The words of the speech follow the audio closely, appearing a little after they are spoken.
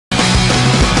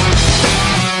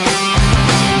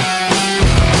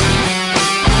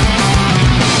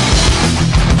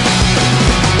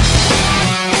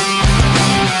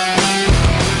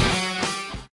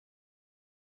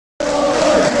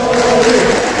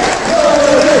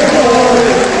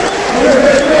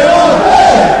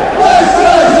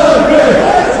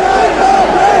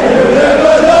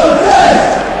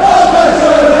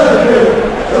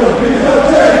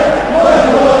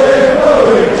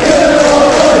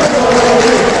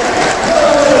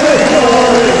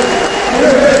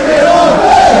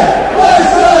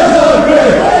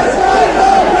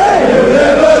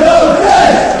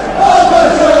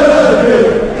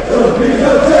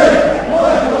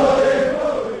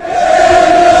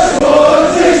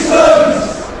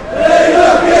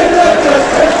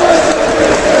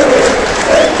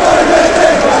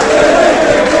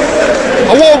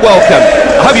warm welcome.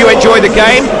 I hope you enjoyed the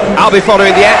game. I'll be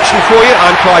following the action for you.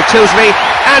 I'm Clive Tilsley.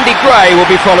 Andy Gray will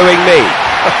be following me.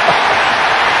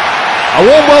 A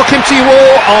warm welcome to you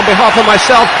all on behalf of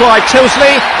myself, Clive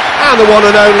Tilsley, and the one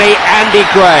and only Andy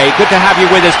Gray. Good to have you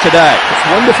with us today. It's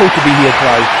wonderful to be here,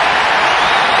 Clive.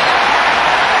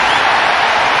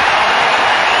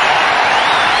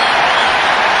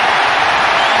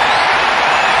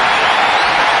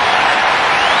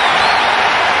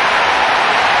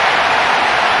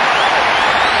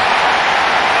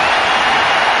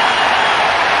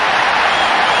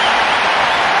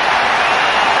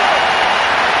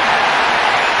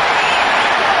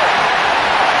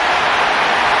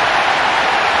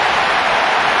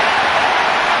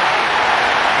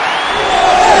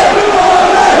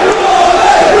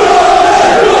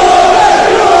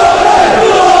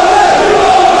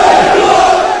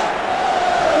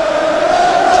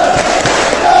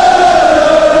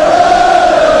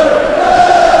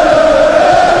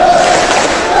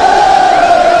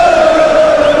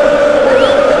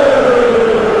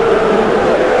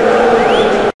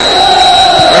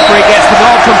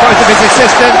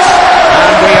 Assistance,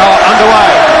 and we are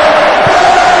underway.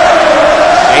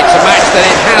 It's a match that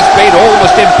it has been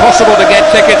almost impossible to get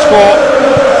tickets for,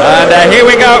 and here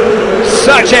we go.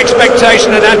 Such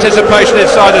expectation and anticipation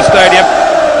inside the stadium.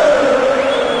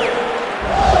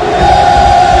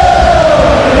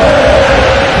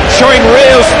 Showing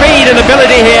real speed and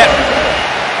ability here.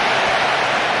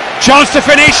 Chance to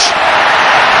finish.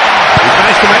 He's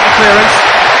managed to make the clearance.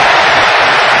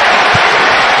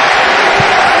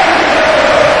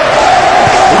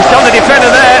 On the defender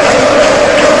there.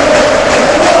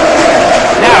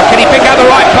 Now, can he pick out the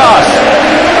right pass?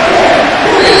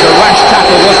 It was a rash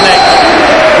tackle, wasn't it?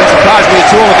 Wouldn't surprise me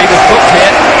at all if he was booked here.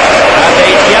 And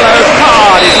the yellow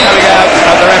card is coming out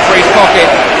of the referee's pocket.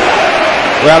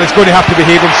 Well, he's going to have to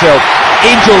behave himself.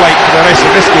 Angel-like for the rest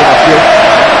of this game, I feel.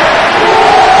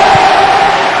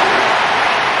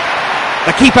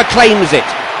 The keeper claims it.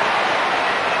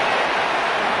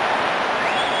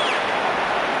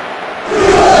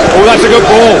 Oh, that's a good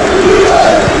ball.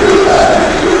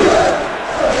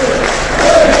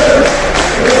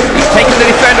 He's taken the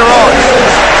defender on.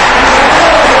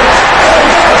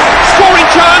 Scoring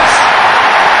chance.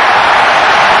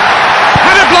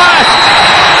 And a blast.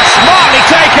 Smartly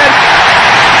taken.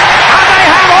 And they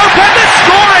have opened the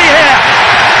scoring here.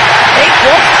 It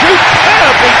was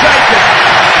superbly taken.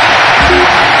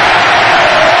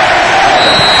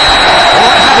 All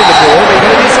right, having the ball, they're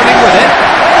going to do something with it.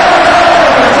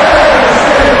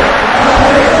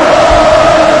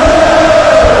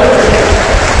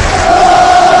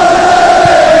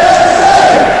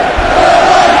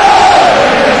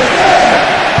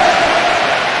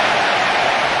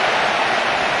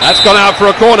 That's gone out for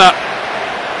a corner.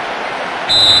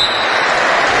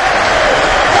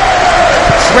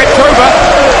 Swept over.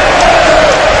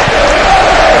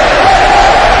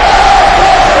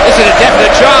 This is a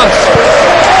definite chance.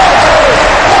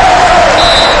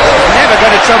 Never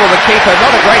going to trouble the keeper.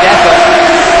 Not a great effort.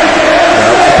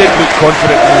 Well, he didn't look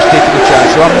confident when he was taking the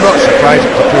chance, so I'm not surprised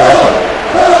it was a poor effort.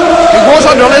 He was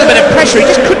under a little bit of pressure. He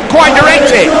just couldn't quite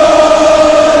direct it.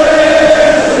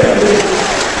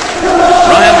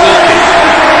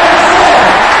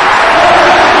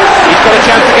 Got a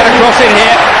chance to get across in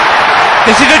here.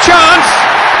 This is a chance.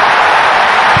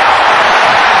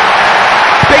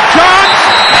 Big chance.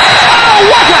 Oh,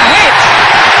 what a hit.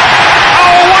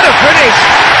 Oh, what a finish.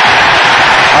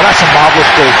 Oh, that's a marvellous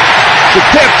goal.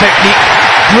 Superb technique,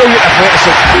 brilliant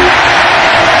athleticism.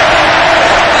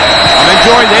 I'm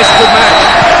enjoying this. Good match.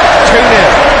 2-0.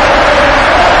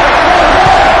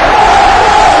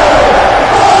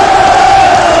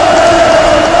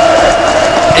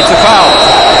 It's a foul.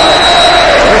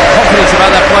 Confidence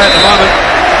about that play at the moment.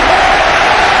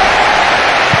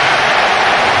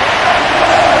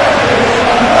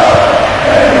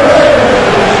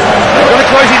 They're going to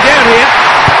close him down here.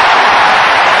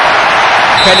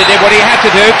 Defender did what he had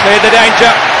to do, cleared the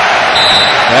danger.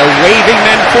 They're waving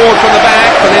men forward from the back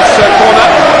for this corner.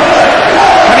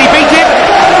 Can he beat it?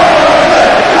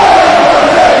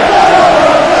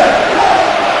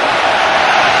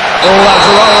 Oh, that was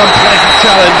a rather unpleasant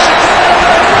challenge.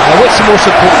 Now, what's the most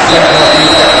important thing for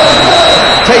you?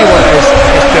 I'll tell you what it is,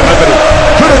 it's delivery.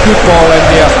 Put a good ball in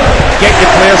there, get your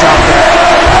players after it.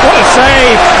 What a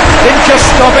save! Didn't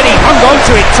just stop it, he hung on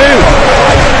to it too.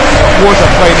 It was a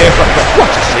fine effort, but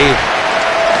what a save.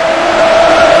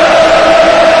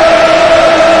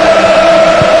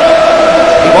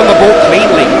 He won the ball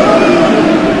cleanly.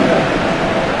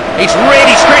 He's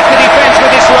really stretched the defence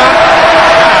with this one.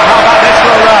 How about this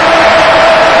for a run?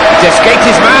 He's escaped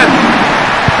his man.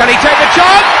 Can he take the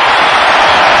chance?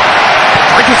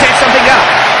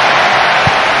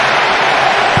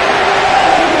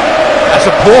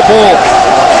 That's a poor ball.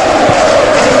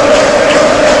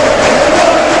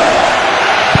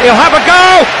 He'll have a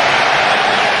go.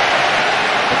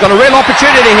 They've got a real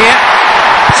opportunity here.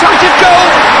 Sight of goal.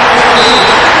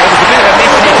 It was a bit of a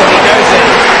miss hit and he knows it.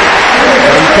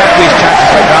 Well, you can't waste chances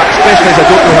like that, especially as I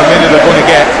don't know how many they're going to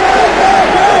get.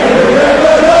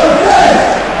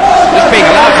 Just being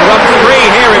allowed to run free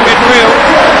here in midfield.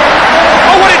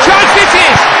 Oh, what a chance this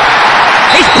is!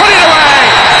 He's put it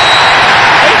away!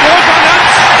 It was an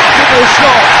unstoppable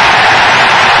shot.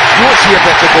 You won't see a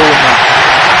better goal than that.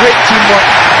 Great teamwork.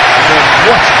 And then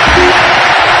what?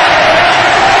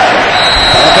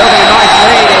 They're building a nice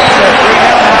lead. It's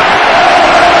 3-0 now.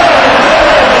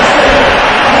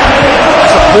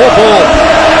 That's a poor ball.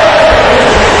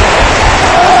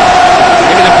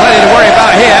 Giving them plenty to worry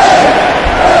about here.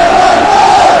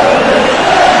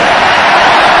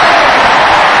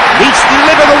 Needs to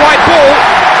deliver the right ball.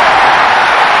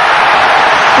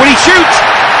 Will he shoot?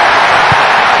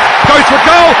 Goes for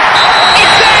goal.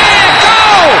 It's there!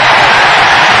 Goal!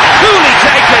 Coolly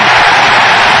taken.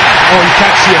 Oh, you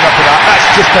can't see enough of that. That's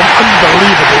just an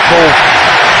unbelievable goal.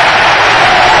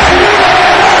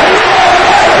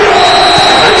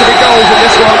 Had to be goals in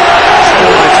this one.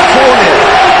 Score is 4-0.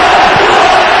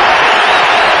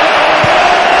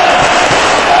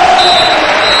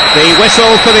 The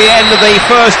whistle for the end of the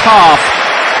first half.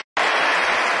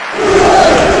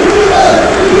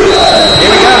 Here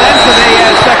we go then for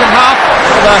the second half.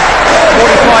 Another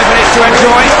 45 minutes to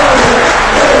enjoy.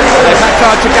 They've had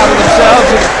time to gather themselves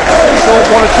and sort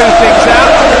one or two things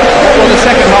out. What will the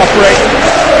second half bring?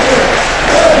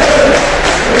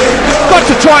 Got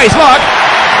to try his luck.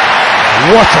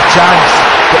 What a chance.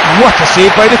 But what a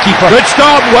save by the keeper. Good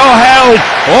start, well held.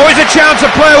 Always a chance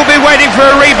a player will be waiting for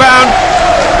a rebound.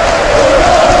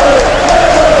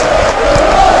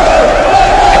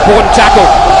 Important tackle.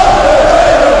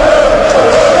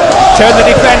 Turn the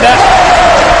defender.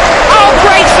 Oh,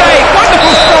 great save!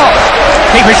 Wonderful stop.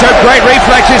 Keeper showed great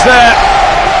reflexes there.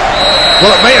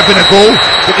 Well, it might have been a goal,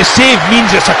 but the save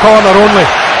means it's a corner only.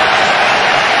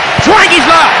 Trying his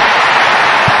luck.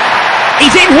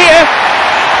 He's in here.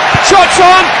 Shots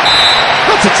on.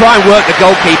 Got to try and work the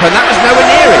goalkeeper, and that was nowhere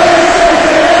near it.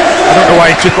 I don't know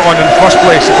why he took it on in the first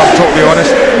place, if I'm totally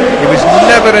honest. He was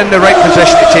never in the right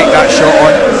position to take that shot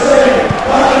on.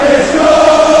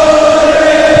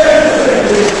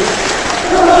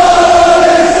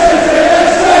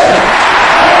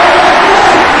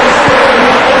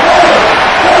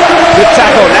 Good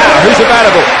tackle now. Who's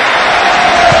available?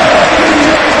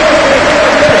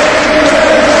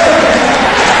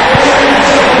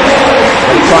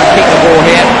 We'll try and keep the ball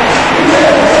here.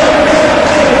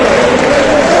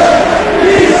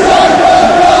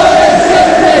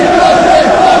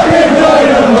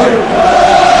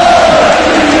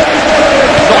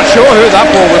 Not sure who that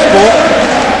ball was for.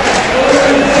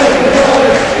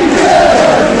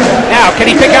 Now, can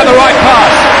he pick out the right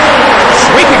pass?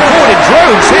 Sweeping forward in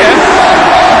droves here.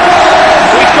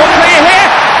 We've got clear here.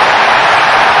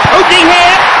 Opening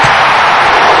here.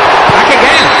 Back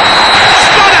again.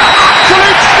 Stunner!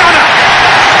 Absolute stunner!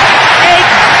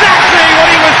 Exactly what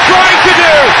he was trying to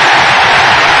do!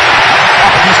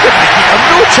 Oh, he's given the keeper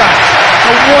no chance.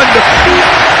 A wonderful.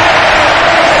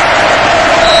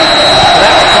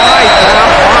 That's 5 now,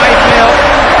 5-0.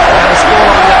 And the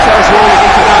scoreline that tells you all you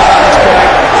need to know about this game.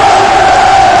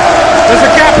 There's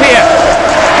a gap here.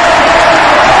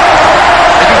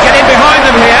 They can get in behind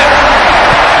them here.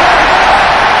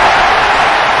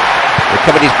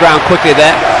 Recovered his ground quickly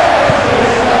there.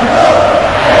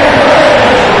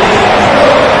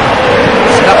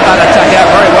 Snuffed that attack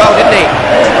out very well, didn't he?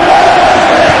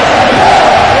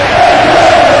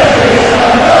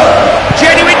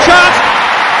 Genuine chance.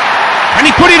 And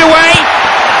he put it away.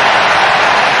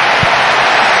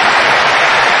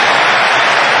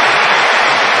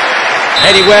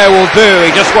 Anywhere will do.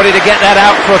 He just wanted to get that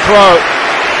out for a throw.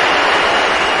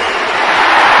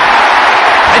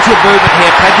 Plenty of movement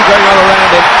here. Plenty going all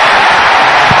around him.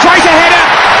 Tries a header.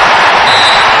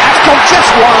 That's gone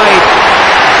just wide.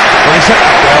 Well, he's hit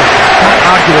that well. Can't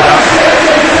argue with that.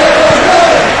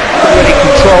 Couldn't really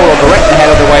control or direct the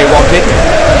header the way he wanted.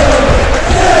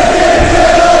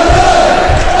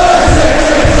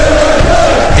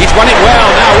 He's won it well.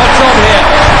 Now what's on here?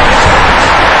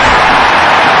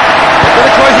 They're going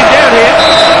to close him down here.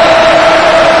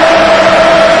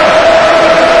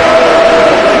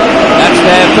 That's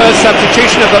their first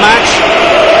substitution of the match.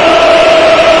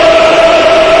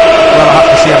 Well, I have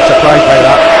to say I'm surprised by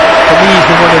that. For me, he's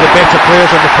been one of the better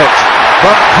players on the pitch.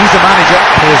 But he's the manager,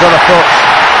 and he has other thoughts.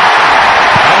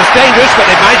 That was dangerous, but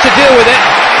they managed to deal with it.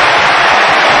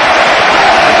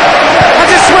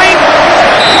 That's a swing.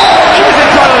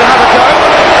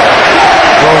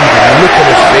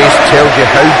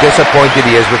 disappointed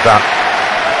he is with that.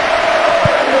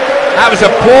 That was a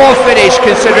poor finish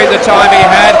considering the time he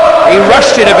had. He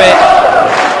rushed it a bit.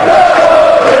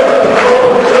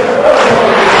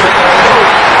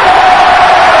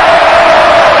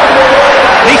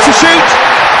 Needs to shoot.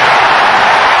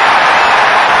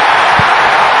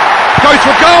 Goes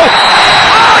for goal.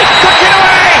 Oh, he took it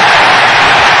away.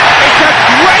 It's a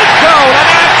great goal, an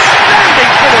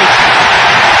outstanding finish.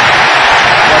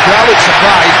 Well, I was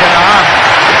surprised, and I am,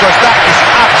 because that is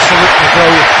absolutely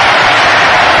brilliant.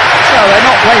 So they're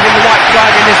not waving the white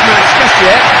flag in this match just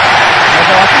yet,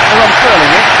 although I think they're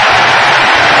unfurling it.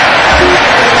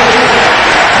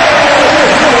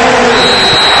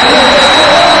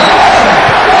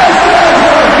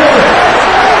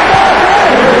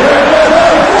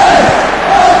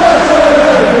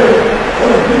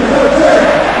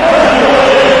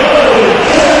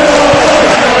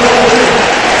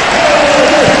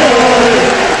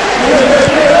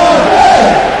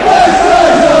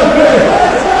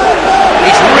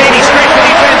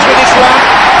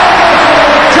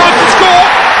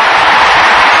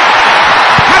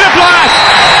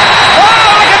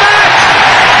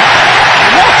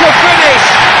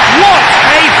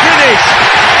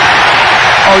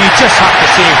 Oh, you just have to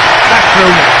say, that's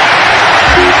brilliant.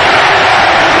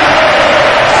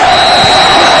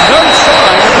 No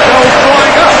sign of the goal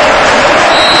drying up.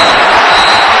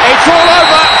 It's all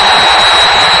over.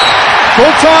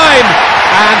 Full time.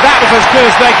 And that was as good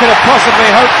as they could have possibly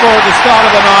hoped for at the start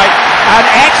of the night. An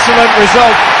excellent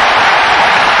result